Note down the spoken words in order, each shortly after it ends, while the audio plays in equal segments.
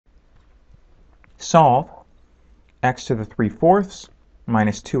Solve x to the 3/4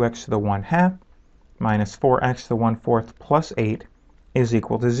 minus 2x to the 1/2 minus 4x to the 1/4 plus 8 is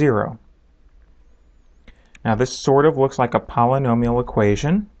equal to 0. Now this sort of looks like a polynomial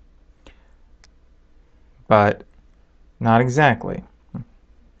equation, but not exactly.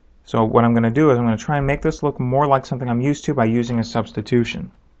 So what I'm going to do is I'm going to try and make this look more like something I'm used to by using a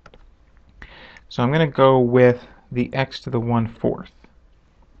substitution. So I'm going to go with the x to the 1/4.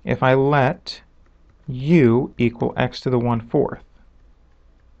 If I let u equal x to the 1/4,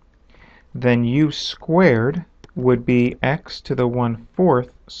 then u squared would be x to the 1/4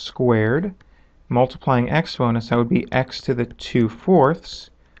 squared, multiplying exponents, that would be x to the 2/4,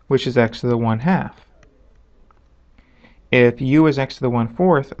 which is x to the 1/2. If u is x to the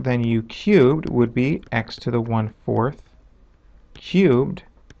 1/4, then u cubed would be x to the 1/4 cubed,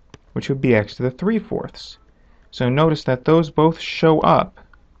 which would be x to the 3/4. So notice that those both show up.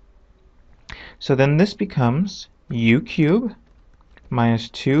 So then this becomes u cubed minus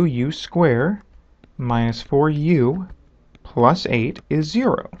 2u squared minus 4u plus 8 is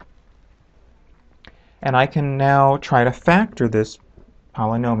 0. And I can now try to factor this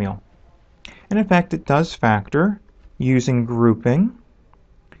polynomial. And in fact, it does factor using grouping.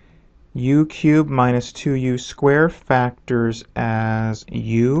 U cubed minus 2u squared factors as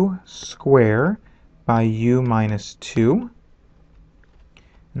u squared by u minus 2.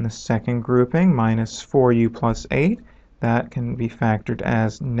 In the second grouping, minus 4u plus 8, that can be factored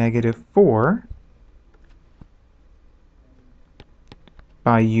as negative 4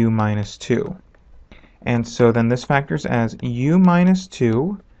 by u minus 2. And so then this factors as u minus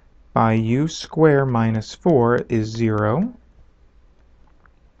 2 by u squared minus 4 is 0.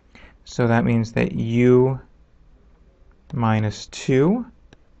 So that means that u minus 2,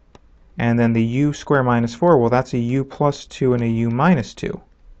 and then the u squared minus 4, well, that's a u plus 2 and a u minus 2.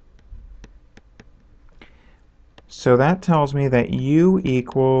 So that tells me that u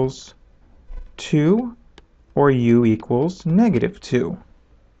equals 2 or u equals negative 2.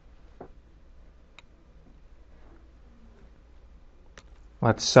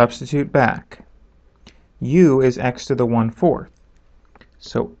 Let's substitute back. U is x to the 1/4.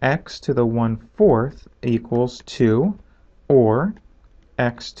 So x to the 1/4 equals 2, or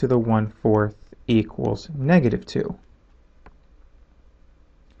x to the 1/4 equals negative 2.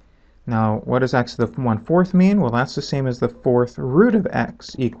 Now, what does x to the 1/4 mean? Well, that's the same as the 4th root of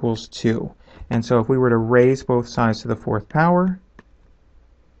x equals 2. And so if we were to raise both sides to the 4th power,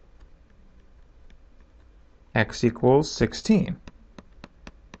 x equals 16.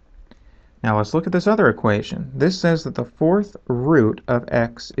 Now let's look at this other equation. This says that the 4th root of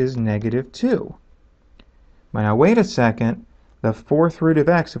x is negative 2. But now wait a second. The 4th root of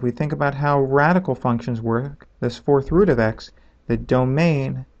x, if we think about how radical functions work, this 4th root of x, the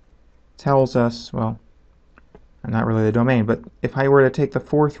domain tells us, well, not really the domain, but if I were to take the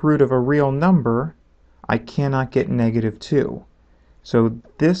 4th root of a real number, I cannot get negative 2. So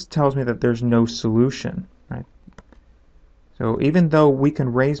this tells me that there's no solution. So even though we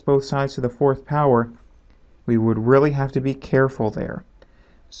can raise both sides to the 4th power, we would really have to be careful there.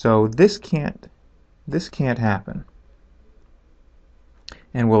 So this can't happen.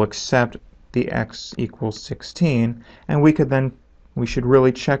 And we'll accept the x equals 16, and we should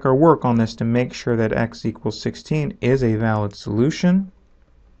really check our work on this to make sure that x equals 16 is a valid solution.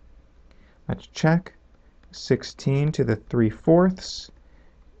 Let's check. 16 to the 3/4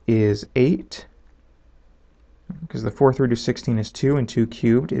 is 8. Because the 4th root of 16 is 2, and 2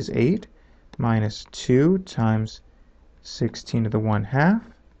 cubed is 8, minus 2 times 16 to the 1/2.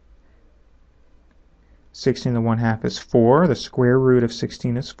 16 to the 1/2 is 4. The square root of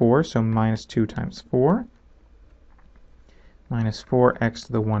 16 is 4, so minus 2 times 4. Minus 4x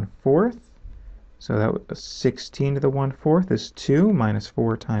to the 1/4. So that was 16 to the 1/4 is 2, minus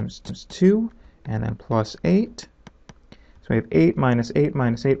 4 times 2, and then plus 8. So we have 8 minus 8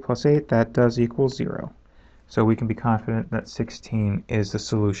 minus 8 plus 8, that does equal 0. So we can be confident that 16 is the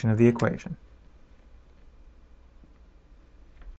solution of the equation.